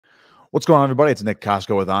What's going on, everybody? It's Nick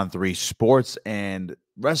Kosko with On3 Sports, and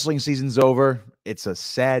wrestling season's over. It's a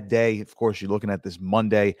sad day. Of course, you're looking at this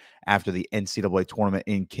Monday after the NCAA tournament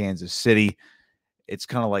in Kansas City. It's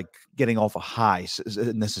kind of like getting off a high,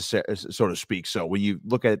 necessary, so to speak. So when you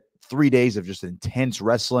look at 3 days of just intense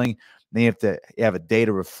wrestling, then you have a day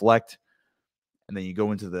to reflect, and then you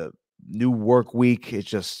go into the new work week. It's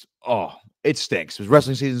just, it stinks because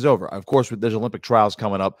wrestling season's over. Of course, there's Olympic trials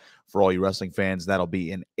coming up for all you wrestling fans. That'll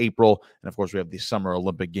be in April. And of course, we have the Summer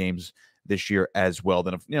Olympic Games this year as well.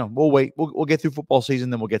 Then, we'll wait. We'll get through football season.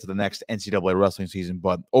 Then we'll get to the next NCAA wrestling season.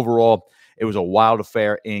 But overall, it was a wild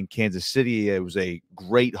affair in Kansas City. It was a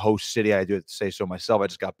great host city. I do have to say so myself. I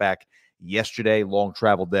just got back yesterday, long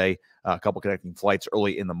travel day, a couple connecting flights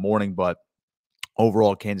early in the morning. But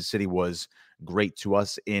overall, Kansas City was great to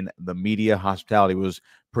us in the media. Hospitality was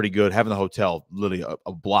pretty good. Having the hotel literally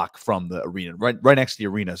a block from the arena, right next to the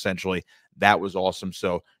arena, essentially. That was awesome.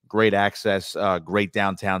 So great access, great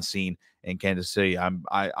downtown scene in Kansas City. I'm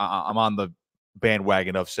on the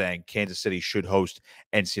bandwagon of saying Kansas City should host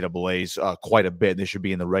NCAAs quite a bit. They should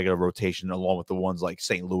be in the regular rotation along with the ones like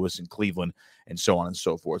St. Louis and Cleveland and so on and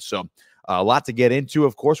so forth. So a lot to get into,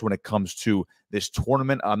 of course, when it comes to this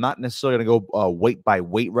tournament. I'm not necessarily going to go weight by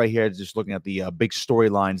weight right here. Just looking at the big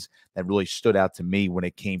storylines that really stood out to me when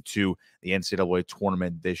it came to the NCAA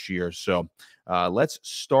tournament this year. So let's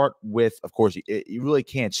start with, of course, you really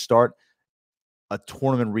can't start a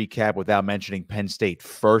tournament recap without mentioning Penn State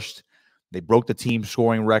first. They broke the team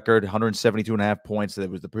scoring record, 172.5 points. That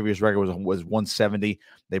was the previous record was 170.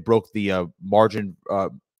 They broke the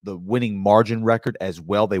the winning margin record as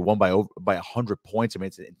well. They won by 100 points. I mean,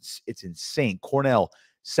 it's insane. Cornell,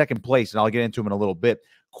 second place, and I'll get into them in a little bit.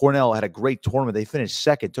 Cornell had a great tournament. They finished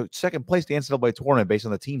second, took second place in the NCAA tournament based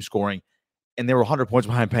on the team scoring, and they were 100 points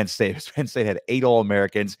behind Penn State. Penn State had 8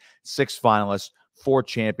 All-Americans, 6 finalists, 4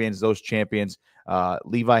 champions. Those champions,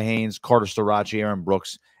 Levi Haynes, Carter Starace, Aaron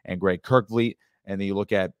Brooks, and Greg Kirkvliet. And then you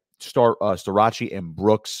look at Starace and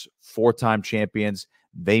Brooks, 4-time champions.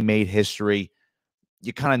 They made history.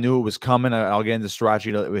 You kind of knew it was coming. I'll get into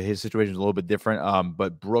Starace. His situation was a little bit different.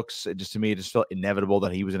 But Brooks, just to me, it just felt inevitable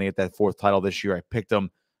that he was going to get that 4th title this year. I picked him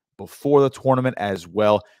before the tournament as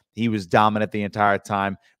well. He was dominant the entire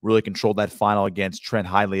time, really controlled that final against Trent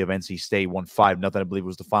Hidley of NC State, won 5-0, I believe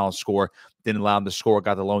was the final score. Didn't allow him to score,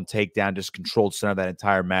 got the lone takedown, just controlled center that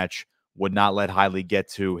entire match. Would not let Hidley get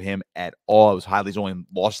to him at all. It was Hidley's only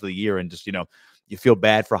loss of the year. And just, you feel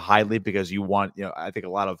bad for Hidley because you want, I think a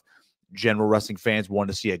lot of general wrestling fans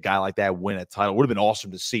wanted to see a guy like that win a title. Would have been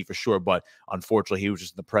awesome to see for sure, but unfortunately he was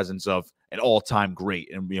just in the presence of an all-time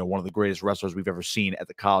great and one of the greatest wrestlers we've ever seen at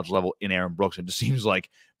the college level in Aaron Brooks. And it just seems like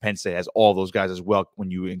Penn State has all those guys as well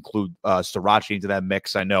when you include Starace into that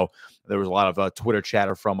mix. I know there was a lot of Twitter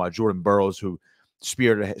chatter from Jordan Burroughs, who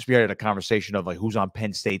spearheaded a conversation of like who's on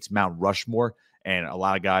Penn State's Mount Rushmore, and a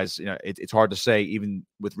lot of guys, it's hard to say, even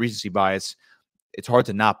with recency bias. It's hard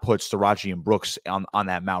to not put Starace and Brooks on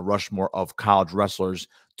that Mount Rushmore of college wrestlers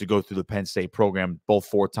to go through the Penn State program.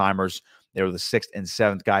 Both 4-timers. They were the 6th and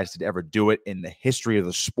 7th guys to ever do it in the history of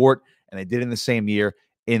the sport, and they did it in the same year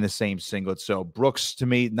in the same singlet. So Brooks, to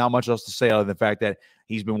me, not much else to say other than the fact that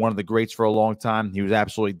he's been one of the greats for a long time. He was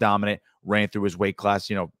absolutely dominant, ran through his weight class,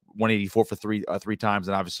 184 for three times,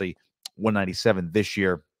 and obviously 197 this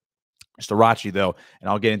year. Starace, though, and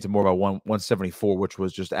I'll get into more about 174, which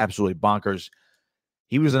was just absolutely bonkers.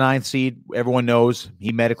 He was a 9th seed. Everyone knows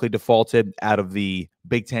he medically defaulted out of the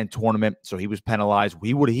Big Ten tournament, so he was penalized.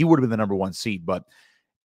 He would have been the number 1 seed, but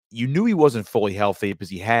you knew he wasn't fully healthy because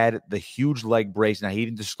he had the huge leg brace. Now, he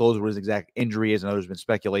didn't disclose what his exact injury is. I know there's been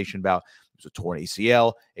speculation about it was a torn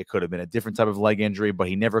ACL. It could have been a different type of leg injury, but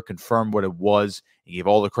he never confirmed what it was. He gave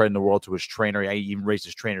all the credit in the world to his trainer. He even raised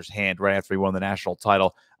his trainer's hand right after he won the national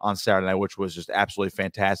title on Saturday night, which was just absolutely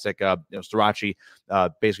fantastic. Starace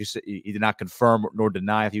basically said he did not confirm nor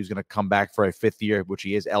deny if he was going to come back for a 5th year, which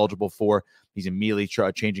he is eligible for. He's immediately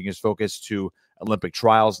changing his focus to Olympic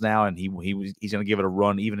trials now, and he's going to give it a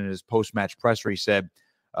run. Even in his post-match presser, he said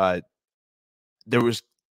there was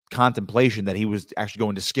contemplation that he was actually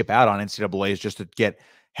going to skip out on NCAAs just to get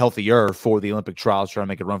healthier for the Olympic trials, trying to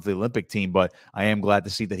make a run for the Olympic team. But I am glad to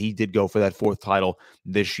see that he did go for that 4th title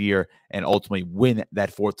this year and ultimately win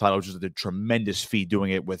that 4th title, which is a tremendous feat,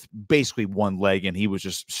 doing it with basically 1 leg. And he was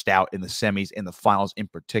just stout in the semis, in the finals in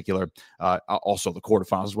particular, also the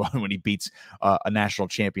quarterfinals as well, when he beats a national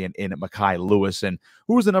champion in Mekhi Lewis. And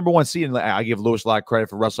who was the number 1 seed? And I give Lewis a lot of credit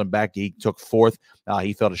for wrestling back. He took 4th.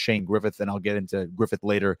 He fell to Shane Griffith, and I'll get into Griffith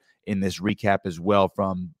later in this recap as well,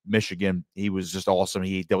 from Michigan. He was just awesome.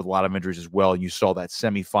 He dealt with a lot of injuries as well. You saw that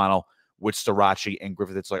semifinal with Starace and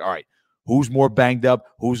Griffith. It's like, all right, who's more banged up?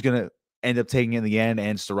 Who's going to ended up taking it in the end,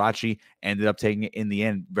 and Srirachi ended up taking it in the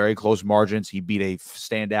end. Very close margins. He beat a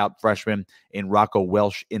standout freshman in Rocco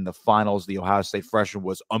Welsh in the finals. The Ohio State freshman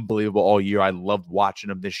was unbelievable all year. I loved watching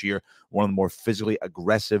him this year. One of the more physically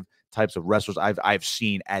aggressive types of wrestlers I've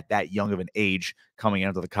seen at that young of an age coming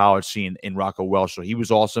into the college scene in Rocco Welsh. So he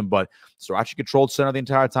was awesome, but Srirachi controlled center the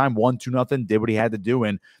entire time, 1-2-0, did what he had to do,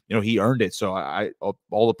 and he earned it. So I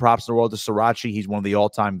all the props in the world to Srirachi. He's one of the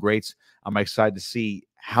all-time greats. I'm excited to see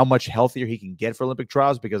how much healthier he can get for Olympic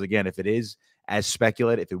trials, because again, if it is as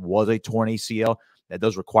speculated, if it was a torn ACL, that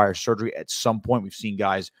does require surgery at some point. We've seen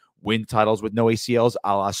guys win titles with no ACLs,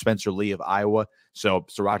 a la Spencer Lee of Iowa. So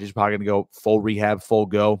Srirachi's probably going to go full rehab, full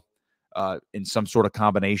go in some sort of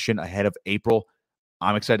combination ahead of April.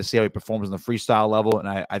 I'm excited to see how he performs on the freestyle level, and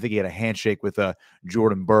I think he had a handshake with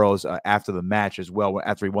Jordan Burroughs after the match as well,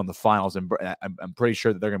 after he won the finals, and I'm pretty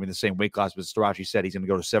sure that they're going to be in the same weight class, but Srirachi said he's going to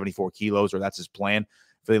go to 74 kilos, or that's his plan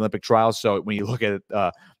for the Olympic trials. So when you look at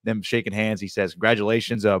them shaking hands, he says,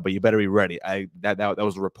 congratulations, but you better be ready. That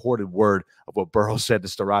was a reported word of what Burroughs said to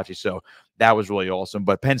Srirachi, so that was really awesome.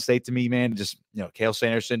 But Penn State, to me, man, just, Cale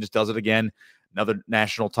Sanderson just does it again. Another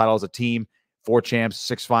national title as a team, 4 champs,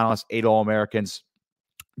 6 finalists, 8 All-Americans.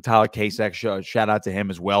 Tyler Kasek, shout out to him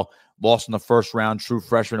as well. Lost in the first round, true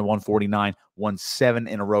freshman at 149, won 7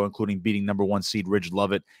 in a row, including beating number 1 seed Ridge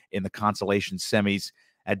Lovett in the consolation semis.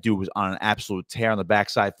 That dude was on an absolute tear on the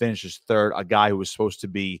backside, finishes 3rd, a guy who was supposed to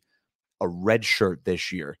be a red shirt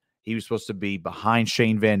this year. He was supposed to be behind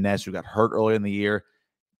Shane Van Ness, who got hurt earlier in the year,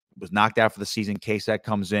 was knocked out for the season. Kasek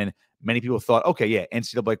comes in. Many people thought, okay, yeah,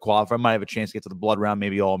 NCAA qualifier, might have a chance to get to the blood round,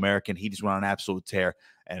 maybe All-American. He just went on an absolute tear,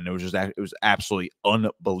 and it was absolutely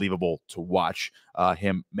unbelievable to watch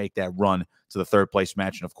him make that run to the 3rd place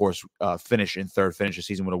match, and of course finish in 3rd, finish the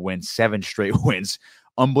season with a win, 7 straight wins.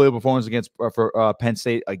 Unbelievable performance against for Penn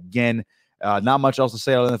State again. Not much else to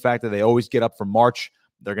say other than the fact that they always get up for March.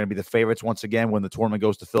 They're going to be the favorites once again when the tournament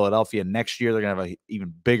goes to Philadelphia next year. They're going to have an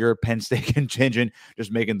even bigger Penn State contingent,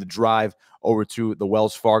 just making the drive over to the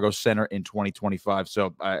Wells Fargo Center in 2025.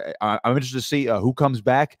 So I'm interested to see who comes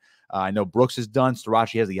back. I know Brooks is done.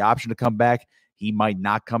 Srirachi has the option to come back. He might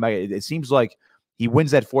not come back. It seems like he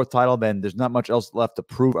wins that 4th title, then there's not much else left to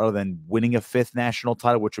prove other than winning a 5th national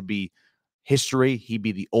title, which would be history. He'd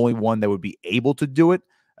be the only one that would be able to do it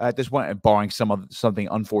at this point, barring something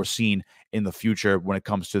unforeseen in the future when it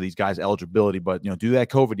comes to these guys' eligibility. But, do that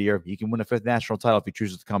COVID year, he can win a 5th national title if he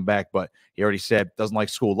chooses to come back. But he already said doesn't like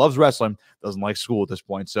school, loves wrestling, doesn't like school at this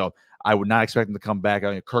point. So I would not expect him to come back.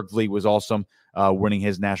 I mean, Kirk Vliet was awesome winning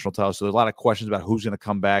his national title. So there's a lot of questions about who's going to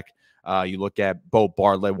come back. You look at Bo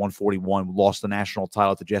Bartlett, 141, lost the national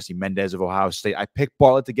title to Jesse Mendez of Ohio State. I picked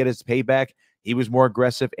Bartlett to get his payback. He was more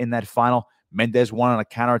aggressive in that final. Mendez won on a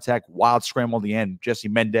counterattack, wild scramble at the end. Jesse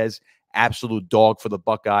Mendez, absolute dog for the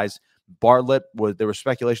Buckeyes. Bartlett, there was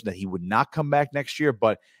speculation that he would not come back next year,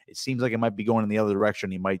 but it seems like it might be going in the other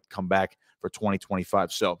direction. He might come back for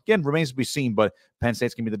 2025. So, again, remains to be seen, but Penn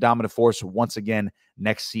State's going to be the dominant force once again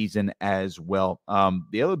next season as well.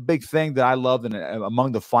 The other big thing that I loved, and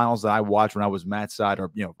among the finals that I watched when I was Matt's side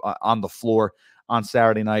or, on the floor on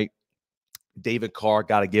Saturday night, David Carr,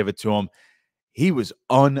 got to give it to him. He was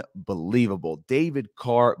unbelievable. David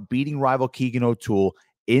Carr beating rival Keegan O'Toole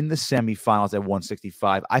in the semifinals at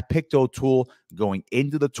 165. I picked O'Toole going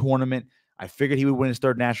into the tournament. I figured he would win his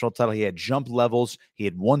 3rd national title. He had jump levels. He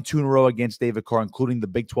had won 2 in a row against David Carr, including the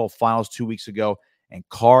Big 12 finals 2 weeks ago. And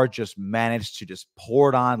Carr just managed to just pour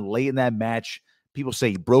it on late in that match. People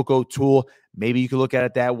say he broke O'Toole. Maybe you could look at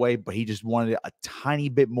it that way, but he just wanted a tiny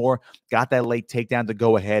bit more. Got that late takedown to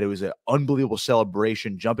go ahead. It was an unbelievable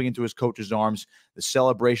celebration, jumping into his coach's arms, the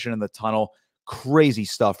celebration in the tunnel. Crazy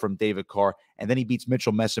stuff from David Carr. And then he beats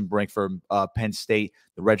Mitchell Messenbrink for Penn State,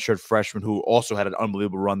 the redshirt freshman, who also had an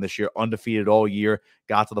unbelievable run this year, undefeated all year,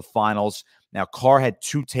 got to the finals. Now, Carr had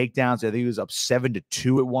 2 takedowns. I think he was up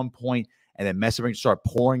 7-2 at one point, and then Messenbrink started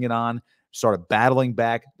pouring it on, started battling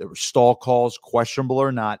back. There were stall calls, questionable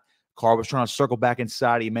or not. Carr was trying to circle back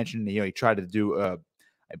inside. He mentioned, he tried to do, I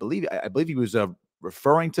believe he was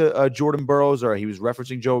referring to Jordan Burroughs, or he was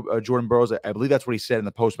referencing Jordan Burroughs. I believe that's what he said in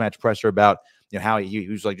the post-match presser about, how he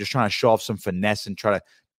was like just trying to show off some finesse and try to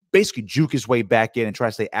basically juke his way back in and try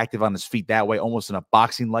to stay active on his feet that way, almost in a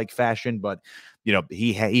boxing-like fashion. But,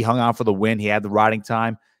 he hung on for the win. He had the riding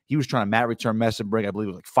time. He was trying to mat return Messenbrink, I believe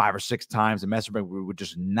it was like 5 or 6 times, and Messenbrink would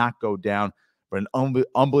just not go down. But an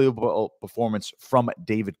unbelievable performance from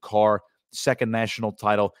David Carr, 2nd national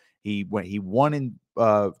title. He won in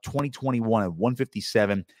 2021 at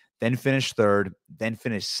 157, then finished 3rd, then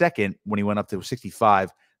finished 2nd when he went up to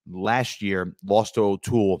 65 last year, lost to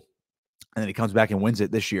O'Toole, and then he comes back and wins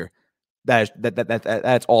it this year.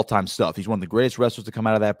 That's all-time stuff. He's one of the greatest wrestlers to come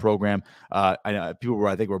out of that program. I know people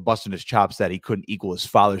I think were busting his chops that he couldn't equal his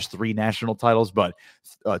father's 3 national titles, but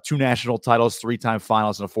 2 national titles, 3-time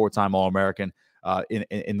finals, and a 4-time All-American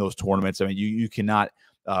in those tournaments. I mean, you cannot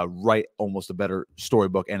write almost a better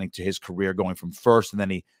storybook ending to his career, going from first, and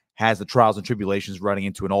then he has the trials and tribulations running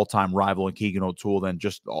into an all-time rival in Keegan O'Toole. Then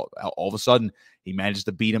just all of a sudden, he manages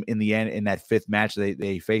to beat him in the end in that 5th match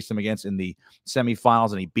they faced him against in the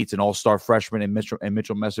semifinals, and he beats an all-star freshman in Mitchell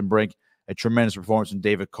Messenbrink. A tremendous performance from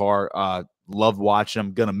David Carr. Loved watching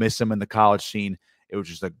him. Gonna miss him in the college scene. It was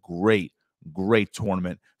just a great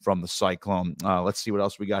tournament from the Cyclone. Let's see what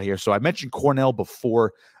else we got here. So I mentioned Cornell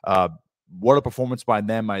before. What a performance by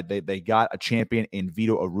them. They got a champion in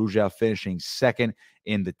Vito Arujau, finishing 2nd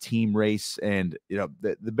in the team race. And, you know,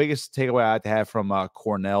 the biggest takeaway I had to have from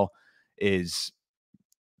Cornell is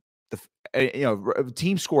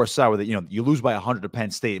team score aside, with it, you lose by 100 to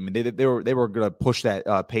Penn State. I mean, they were going to push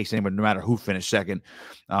that pace anyway, no matter who finished 2nd.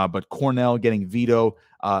 But Cornell getting Vito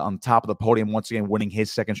on top of the podium once again, winning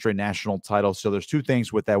his 2nd straight national title. So there's 2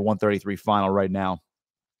 things with that 133 final right now.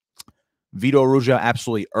 Vito Arujau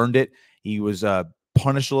absolutely earned it. He was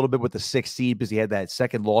punished a little bit with the 6th seed because he had that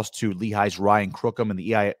 2nd loss to Lehigh's Ryan Crookham in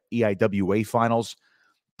the EIWA finals.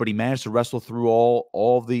 But he managed to wrestle through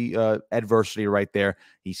all the adversity right there.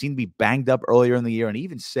 He seemed to be banged up earlier in the year, and he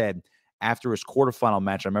even said after his quarterfinal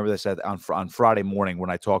match, I remember this on Friday morning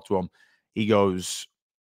when I talked to him, he goes,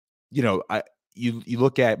 you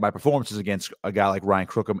look at my performances against a guy like Ryan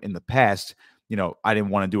Crookham in the past, I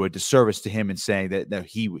didn't want to do a disservice to him in saying that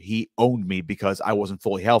he owned me because I wasn't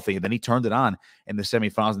fully healthy. And then he turned it on in the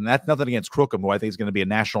semifinals. And that's nothing against Crookham, who I think is going to be a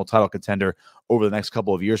national title contender over the next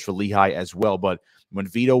couple of years for Lehigh as well. But when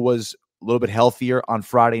Vito was a little bit healthier on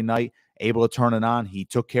Friday night, able to turn it on, he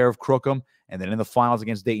took care of Crookham. And then in the finals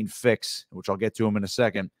against Dayton Fix, which I'll get to him in a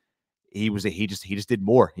second, he just did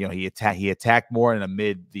more. He attacked more, and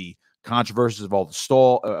amid the controversies of all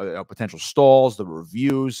the potential stalls, the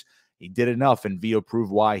reviews, he did enough, and Vito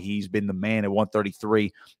proved why he's been the man at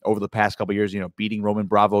 133 over the past couple of years, beating Roman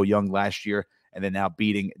Bravo Young last year and then now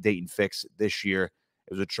beating Dayton Fix this year.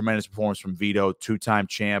 It was a tremendous performance from Vito, 2-time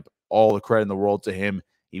champ. All the credit in the world to him.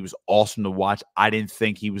 He was awesome to watch. I didn't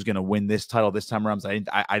think he was going to win this title this time around.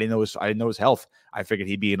 I didn't know his health. I figured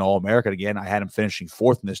he'd be an All-American again. I had him finishing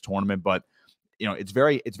 4th in this tournament, but it's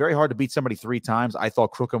very hard to beat somebody 3 times. I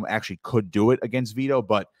thought Crookham actually could do it against Vito,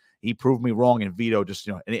 but he proved me wrong, and Vito just,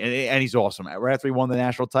 and he's awesome. Right after he won the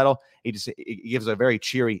national title, he gives a very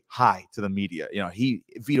cheery hi to the media.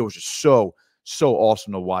 Vito was just so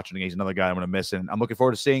awesome to watch, and he's another guy I'm going to miss, and I'm looking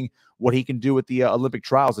forward to seeing what he can do at the Olympic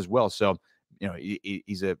trials as well. So,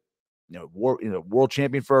 he's a world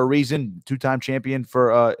champion for a reason, 2-time champion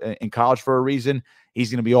for in college for a reason.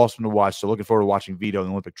 He's going to be awesome to watch. So looking forward to watching Vito in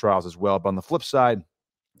the Olympic trials as well. But on the flip side,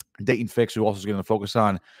 Dayton Fix, who also is going to focus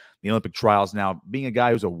on the Olympic trials now, being a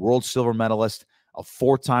guy who's a world silver medalist, a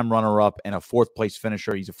 4-time runner-up, and a 4th-place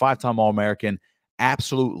finisher. He's a 5-time All-American,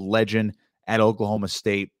 absolute legend at Oklahoma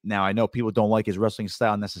State. Now, I know people don't like his wrestling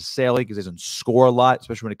style necessarily because he doesn't score a lot,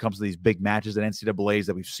 especially when it comes to these big matches at NCAAs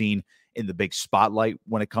that we've seen in the big spotlight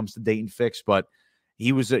when it comes to Dayton Fix, but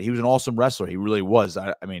he was an awesome wrestler. He really was.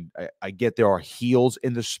 I get there are heels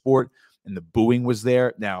in the sport, and the booing was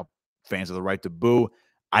there. Now, fans have the right to boo.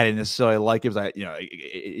 I didn't necessarily like it.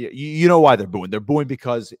 You know why they're booing. They're booing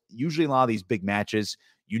because usually in a lot of these big matches,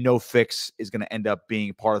 Fix is going to end up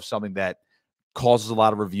being part of something that causes a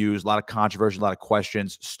lot of reviews, a lot of controversy, a lot of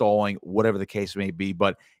questions, stalling, whatever the case may be.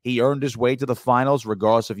 But he earned his way to the finals,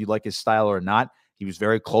 regardless if you like his style or not. He was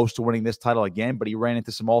very close to winning this title again, but he ran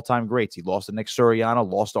into some all-time greats. He lost to Nick Suriano,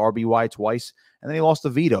 lost to RBY twice, and then he lost to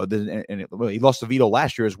Vito. He lost to Vito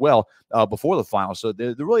last year as well before the final. So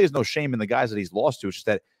there really is no shame in the guys that he's lost to. It's just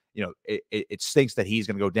that it stinks that he's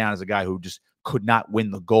going to go down as a guy who just could not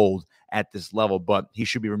win the gold at this level. But he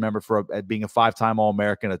should be remembered for being a 5-time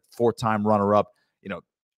All-American, a 4-time runner-up.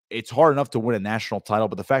 It's hard enough to win a national title,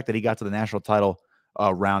 but the fact that he got to the national title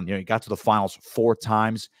round, he got to the finals 4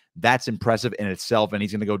 times. That's impressive in itself, and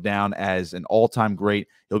he's going to go down as an all-time great.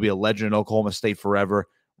 He'll be a legend in Oklahoma State forever,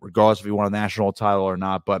 regardless if he won a national title or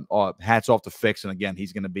not. But hats off to Fix, and again,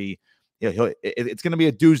 he's going to be, it's going to be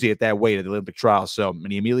a doozy at that weight at the Olympic trials. So,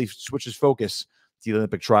 and he immediately switches focus to the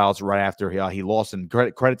Olympic trials right after he lost. And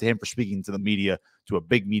credit to him for speaking to the media, to a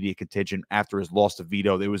big media contingent after his loss to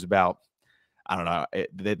Vito. It was about, I don't know,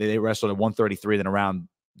 they wrestled at 133, then around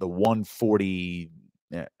the 140.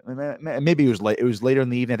 Yeah, maybe it was late. It was later in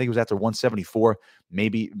the evening. I think it was after 174,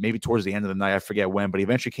 maybe towards the end of the night. I forget when, but he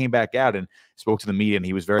eventually came back out and spoke to the media, and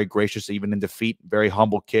he was very gracious, even in defeat. Very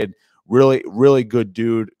humble kid, really, really good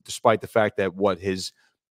dude, despite the fact that his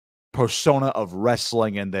persona of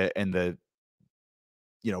wrestling and the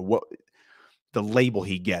what the label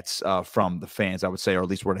he gets from the fans, I would say, or at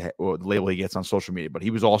least or the label he gets on social media. But he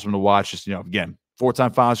was awesome to watch. Just, again,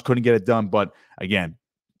 4-time finals, couldn't get it done. But again,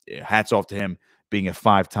 hats off to him being a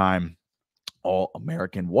 5-time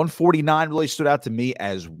All-American. 149 really stood out to me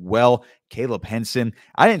as well. Caleb Henson.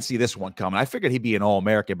 I didn't see this one coming. I figured he'd be an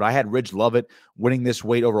All-American, but I had Ridge Lovett winning this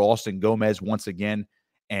weight over Austin Gomez once again.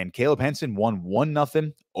 And Caleb Henson won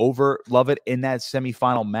 1-0 over Lovett in that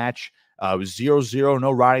semifinal match. It was 0-0,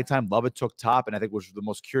 no riding time. Lovett took top, and I think was the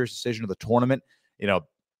most curious decision of the tournament.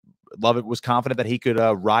 Lovett was confident that he could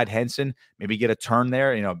ride Henson, maybe get a turn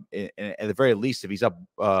there. At the very least, if he's up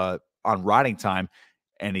on riding time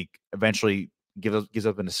and he eventually gives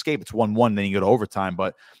up an escape, it's 1-1, then you go to overtime.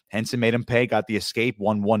 But Henson made him pay, got the escape,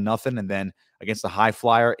 won 1-0, and then against the high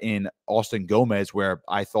flyer in Austin Gomez, where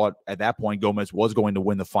I thought at that point Gomez was going to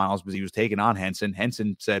win the finals because he was taking on Henson.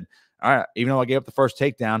 Henson said, all right, even though I gave up the first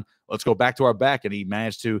takedown, let's go back to our back. And he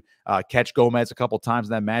managed to catch Gomez a couple times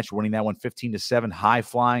in that match, winning that one 15-7,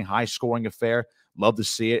 high-flying, high-scoring affair. Love to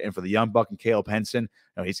see it. And for the young buck and Caleb Henson,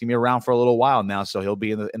 he's going to be around for a little while now, so he'll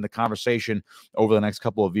be in the conversation over the next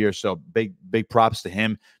couple of years. So big props to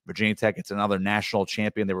him. Virginia Tech, it's another national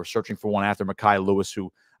champion. They were searching for one after Mekhi Lewis,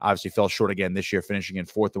 who obviously fell short again this year, finishing in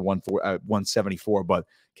fourth at 174. But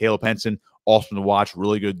Caleb Henson, awesome to watch,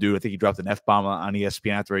 really good dude. I think he dropped an F-bomb on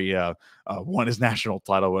ESPN after he won his national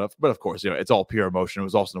title. But of course, it's all pure emotion. It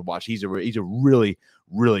was awesome to watch. He's a really,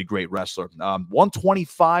 really great wrestler.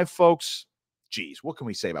 125, folks. Geez, what can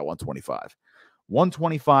we say about 125?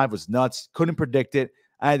 125 was nuts. Couldn't predict it.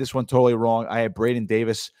 I had this one totally wrong. I had Braden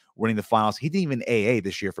Davis winning the finals. He didn't even AA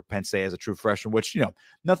this year for Penn State as a true freshman, which,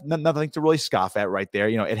 nothing to really scoff at right there.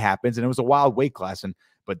 It happens, and it was a wild weight class.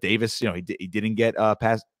 But Davis, he didn't get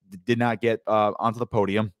did not get onto the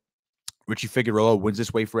podium. Richie Figueroa wins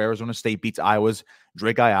this weight for Arizona State, beats Iowa's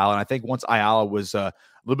Drake Ayala. And I think once Ayala was a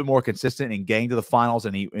little bit more consistent in getting to the finals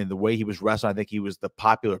and the way he was wrestling, I think he was the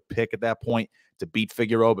popular pick at that point to beat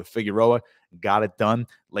Figueroa. But Figueroa got it done.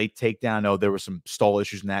 Late takedown. I know there were some stall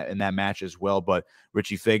issues in that match as well. But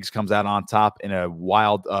Richie Figs comes out on top in a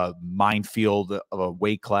wild minefield of a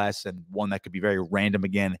weight class, and one that could be very random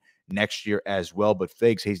again next year as well. But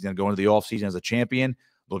Figs, he's going to go into the offseason as a champion.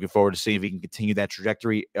 Looking forward to seeing if he can continue that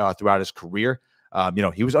trajectory throughout his career.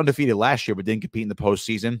 He was undefeated last year, but didn't compete in the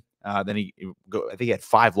postseason. Then I think he had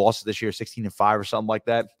 5 losses this year, 16-5 or something like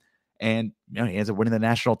that. And he ends up winning the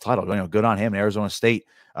national title. Good on him. Arizona State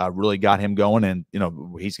really got him going, and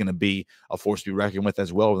he's going to be a force to be reckoned with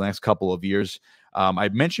as well over the next couple of years. I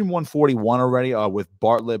mentioned 141 already with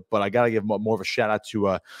Bartlett, but I got to give more of a shout out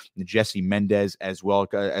to Jesse Mendez as well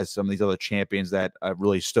as some of these other champions that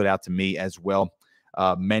really stood out to me as well.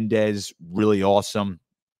 Mendez, really awesome.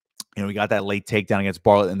 We got that late takedown against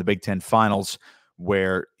Bartlett in the Big Ten finals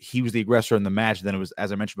where he was the aggressor in the match. Then it was,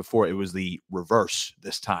 as I mentioned before, it was the reverse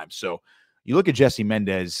this time. So you look at Jesse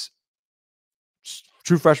Mendez,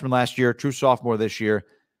 true freshman last year, true sophomore this year.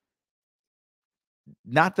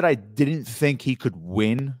 Not that I didn't think he could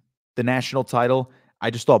win the national title.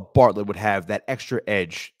 I just thought Bartlett would have that extra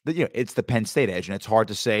edge. It's the Penn State edge, and it's hard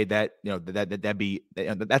to say that,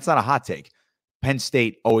 that's not a hot take. Penn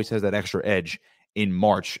State always has that extra edge in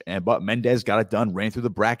March, but Mendez got it done, ran through the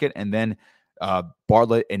bracket, and then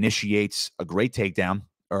Bartlett initiates a great takedown,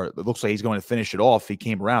 or it looks like he's going to finish it off. He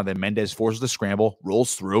came around, then Mendez forces the scramble,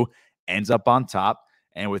 rolls through, ends up on top,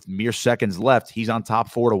 and with mere seconds left, he's on top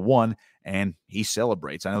 4-1, and he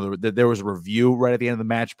celebrates. I know there was a review right at the end of the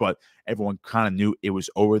match, but everyone kind of knew it was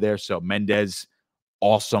over there. So Mendez,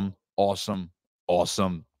 awesome.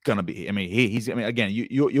 Gonna be. Again,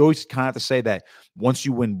 you always kind of have to say that once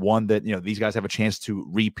you win one, that these guys have a chance to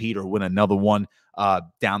repeat or win another one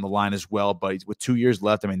down the line as well. But with 2 years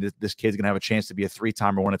left, this kid's gonna have a chance to be a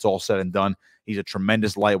 3-timer when it's all said and done. He's a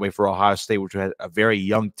tremendous lightweight for Ohio State, which had a very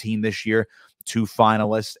young team this year, 2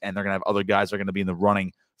 finalists, and they're gonna have other guys that are gonna be in the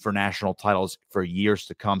running for national titles for years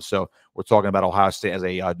to come. So we're talking about Ohio State as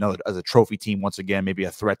a trophy team once again, maybe a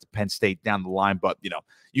threat to Penn State down the line. But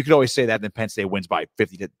you could always say that, then Penn State wins by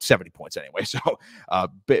 50 to 70 points anyway. So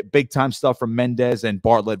big time stuff from Mendez, and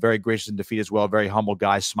Bartlett, very gracious in defeat as well. Very humble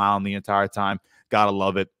guy, smiling the entire time. Gotta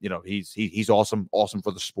love it. He's awesome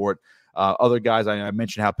for the sport. Other guys, I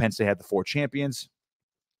mentioned how Penn State had the 4 champions.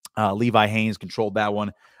 Levi Haynes controlled that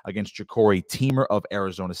one against Ja'Cory Teamer of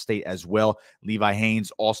Arizona State as well. Levi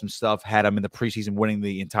Haynes, awesome stuff. Had him in the preseason winning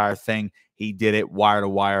the entire thing. He did it wire to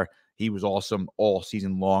wire. He was awesome all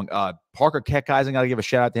season long. Parker Keckheisen, got to give a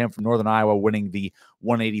shout out to him from Northern Iowa, winning the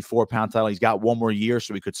 184-pound title. He's got one more year,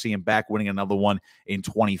 so we could see him back winning another one in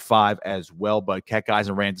 25 as well. But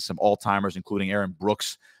Keckheisen ran into some all-timers, including Aaron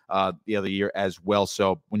Brooks the other year as well.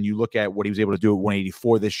 So when you look at what he was able to do at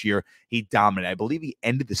 184 this year, he dominated. I believe he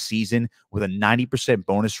ended the season with a 90%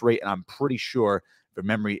 bonus rate, and I'm pretty sure,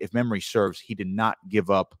 if memory serves, he did not give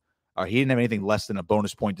up. He didn't have anything less than a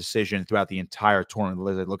bonus point decision throughout the entire tournament.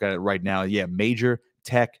 As I look at it right now, yeah, major,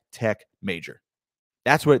 tech, major.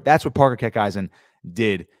 That's what Parker Keckheisen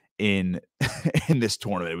did in this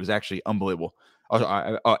tournament. It was actually unbelievable.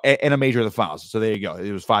 And a major of the finals. So there you go.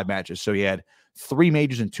 It was 5 matches. So he had 3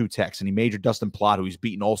 majors and 2 techs, and he majored Dustin Plott, who he's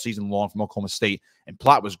beaten all season long from Oklahoma State. And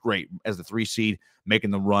Plott was great as the 3 seed, making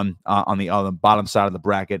the run on the bottom side of the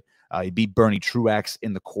bracket. He beat Bernie Truax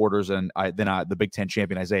in the quarters, and then the Big Ten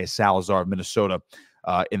champion Isaiah Salazar of Minnesota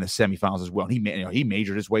in the semifinals as well. And he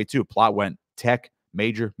majored his way too. Plott went tech,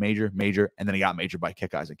 major, and then he got majored by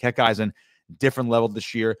Keckheisen. Keckheisen, different level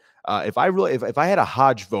this year. If I had a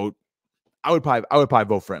Hodge vote, I would probably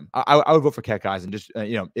vote for him. I would vote for Keckheisen. Just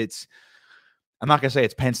I'm not gonna say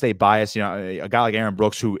it's Penn State bias. A guy like Aaron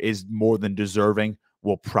Brooks, who is more than deserving,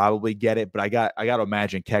 will probably get it, but I got to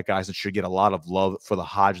imagine Keckheisen should get a lot of love for the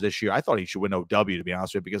Hodge this year. I thought he should win OW, to be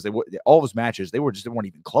honest with you, because all of his matches, they weren't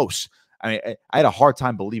even close. I mean, I had a hard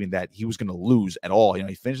time believing that he was going to lose at all.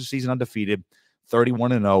 He finished the season undefeated,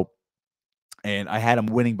 31-0, and I had him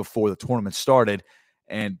winning before the tournament started.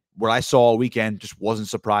 And what I saw all weekend just wasn't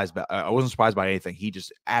surprised by. I wasn't surprised by anything. He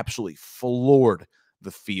just absolutely floored the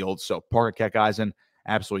field. So Parker Keckheisen,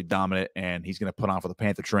 absolutely dominant, and he's going to put on for the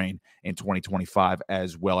Panther Train in 2025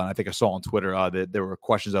 as well. And I think I saw on Twitter that there were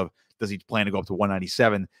questions of, does he plan to go up to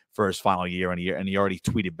 197 for his final year? And he already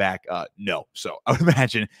tweeted back, no. So I would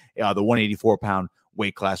imagine the 184-pound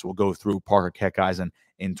weight class will go through Parker Keckheisen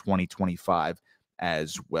in 2025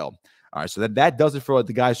 as well. All right, so that does it for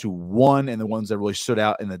the guys who won and the ones that really stood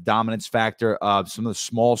out in the dominance factor. Some of the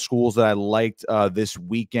small schools that I liked this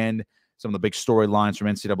weekend, some of the big storylines from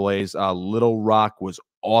NCAA's. Little Rock was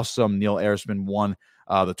awesome. Neil Erisman won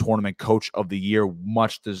the tournament coach of the year,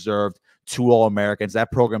 much deserved. 2 All-Americans.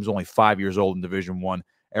 That program is only 5 years old in Division I.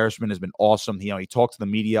 Erisman has been awesome. He talked to the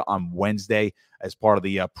media on Wednesday as part of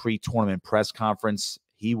the pre-tournament press conference.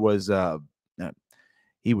 He was awesome,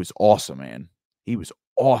 man. He was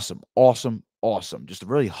awesome. Just a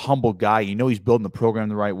really humble guy. He's building the program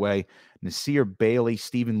the right way. Nasir Bailey,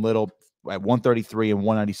 Stephen Little, at 133 and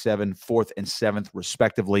 197, 4th and 7th,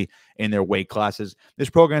 respectively, in their weight classes.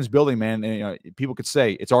 This program's building, man. And, people could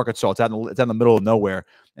say it's Arkansas. It's out in the middle of nowhere,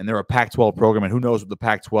 and they're a Pac-12 program. And who knows what the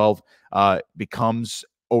Pac-12 becomes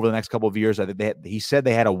over the next couple of years. I think he said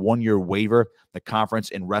they had a 1-year waiver, the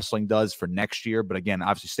conference in wrestling does, for next year. But again,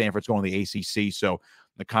 obviously Stanford's going to the ACC, so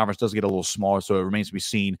the conference does get a little smaller. So it remains to be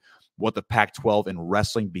seen what the Pac-12 in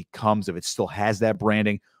wrestling becomes, if it still has that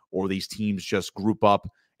branding, or these teams just group up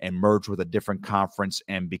and merge with a different conference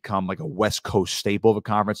and become like a West Coast staple of a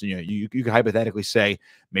conference. And you could hypothetically say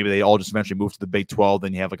maybe they all just eventually move to the Big 12,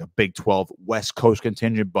 then you have like a Big 12 West Coast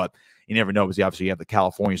contingent, but you never know, because obviously you have the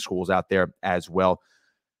California schools out there as well.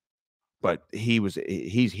 But he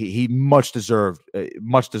much deserved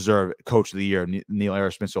coach of the year, Neil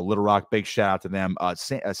Erisman. So Little Rock, big shout out to them.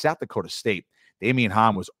 South Dakota State, Damian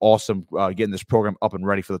Hahn was awesome getting this program up and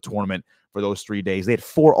ready for the tournament for those 3 days. They had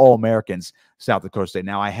 4 All-Americans, South Dakota State.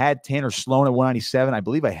 Now, I had Tanner Sloan at 197. I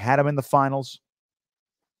believe I had him in the finals.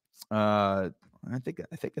 I think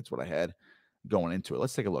that's what I had going into it.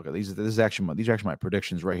 Let's take a look at these. These are actually my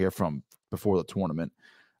predictions right here from before the tournament.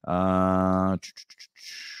 No,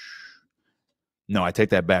 I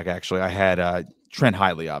take that back, actually. I had Trent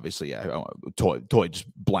Hiley, obviously. Yeah, totally just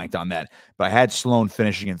blanked on that. But I had Sloan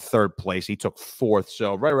finishing in 3rd place. He took 4th,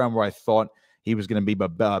 so right around where I thought he was going to be.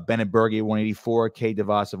 But Bennett Berge at 184, K.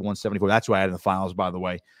 DeVos at 174. That's who I had in the finals, by the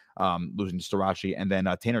way, losing to Starachi. And then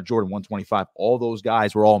Tanner Jordan, 125. All those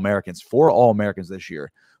guys were All-Americans. 4 All-Americans this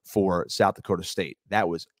year for South Dakota State. That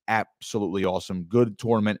was absolutely awesome. Good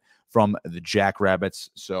tournament from the Jackrabbits.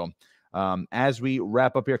 So as we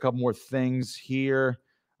wrap up here, a couple more things here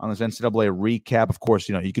on this NCAA recap. Of course,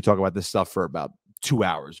 you could talk about this stuff for about 2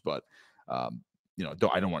 hours, but I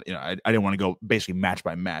didn't want to go basically match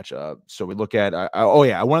by match. So we look at, I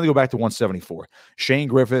wanted to go back to 174. Shane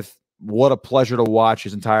Griffith, what a pleasure to watch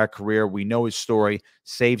his entire career. We know his story.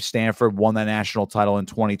 Saved Stanford, won that national title in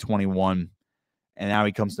 2021. And now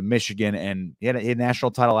he comes to Michigan, and he had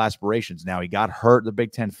national title aspirations. Now he got hurt in the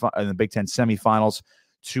Big Ten semifinals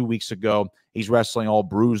 2 weeks ago. He's wrestling all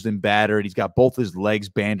bruised and battered. He's got both his legs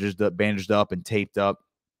bandaged up and taped up.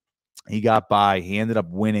 He got by. He ended up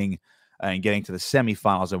winning and getting to the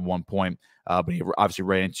semifinals at one point. But he obviously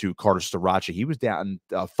ran into Carter Starace. He was down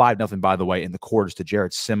 5-0, by the way, in the quarters to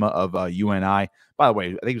Jared Sima of UNI. By the way, I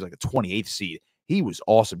think he was like the 28th seed. He was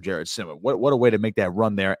awesome, Jared Sima. What a way to make that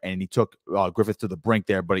run there. And he took Griffith to the brink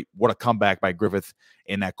there. But what a comeback by Griffith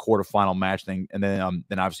in that quarterfinal match thing. And then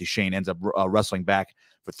obviously Shane ends up wrestling back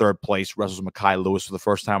for third place, wrestles Mekhi Lewis for the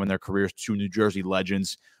first time in their careers, 2 New Jersey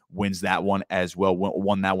legends, wins that one as well,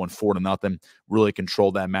 won that one 4-0, really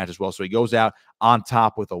controlled that match as well. So he goes out on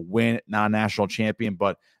top with a win, not a national champion,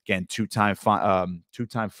 but again, two-time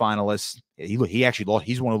finalist. He actually lost.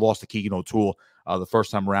 He's the one who lost to Keegan O'Toole the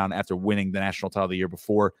first time around after winning the national title the year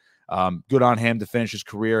before. Good on him to finish his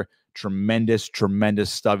career. Tremendous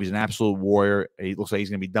stuff. He's an absolute warrior. He looks like he's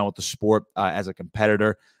going to be done with the sport as a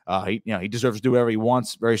competitor. He deserves to do whatever he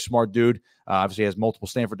wants. Very smart dude. Obviously has multiple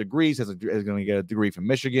Stanford degrees. Is going to get a degree from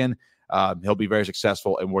Michigan. He'll be very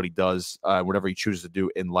successful in what he does, whatever he chooses to do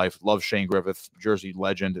in life. Love Shane Griffith, Jersey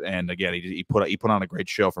legend, and again, he put on a great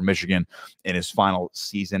show for Michigan in his final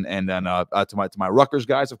season. And then to my Rutgers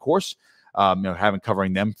guys, of course, having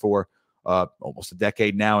covering them for almost a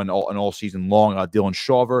decade now and all season long. Dylan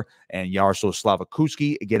Chauver and Yaroslav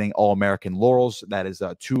Slavakuski getting All-American laurels. That is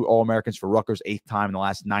 2 All-Americans for Rutgers, 8th time in the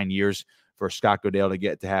last 9 years for Scott Goodale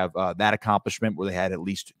to have that accomplishment where they had at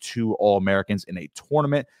least 2 All-Americans in a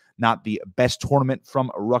tournament. Not the best tournament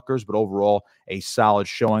from Rutgers, but overall a solid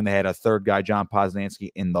showing. They had a third guy, John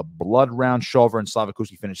Poznansky, in the blood round. Chauver and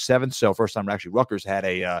Slavakuski finished 7th. So first time actually Rutgers had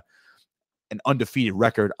an undefeated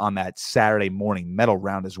record on that Saturday morning medal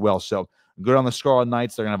round as well. So good on the Scarlet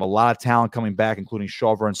Knights. They're going to have a lot of talent coming back, including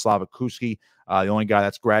Chauver and Slavakuski. The only guy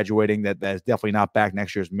that's graduating that is definitely not back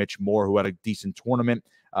next year is Mitch Moore, who had a decent tournament.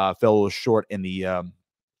 Fell a little short in the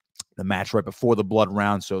match right before the blood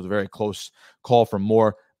round. So it was a very close call for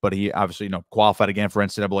Moore. But he obviously, qualified again for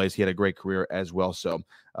NCAAs. He had a great career as well. So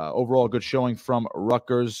overall, good showing from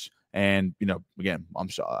Rutgers. And, again, I'm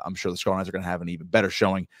sure the Scarlet Knights are going to have an even better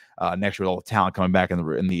showing next year with all the talent coming back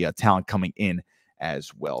and the talent coming in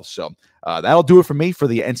as well. So that'll do it for me for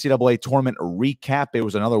the NCAA tournament recap. It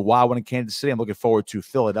was another wild one in Kansas City. I'm looking forward to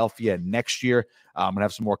Philadelphia next year. I'm going to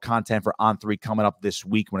have some more content for On3 coming up this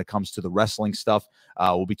week when it comes to the wrestling stuff.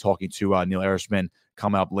 We'll be talking to Neil Erisman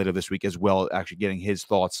coming up later this week as well, actually getting his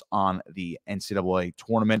thoughts on the NCAA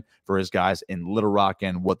tournament for his guys in Little Rock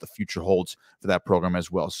and what the future holds for that program as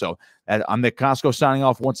well. So I'm Nick Kosko signing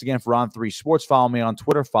off once again for On3 Sports. Follow me on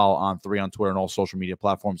Twitter. Follow On3 on Twitter and all social media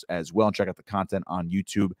platforms as well. And check out the content on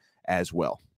YouTube as well.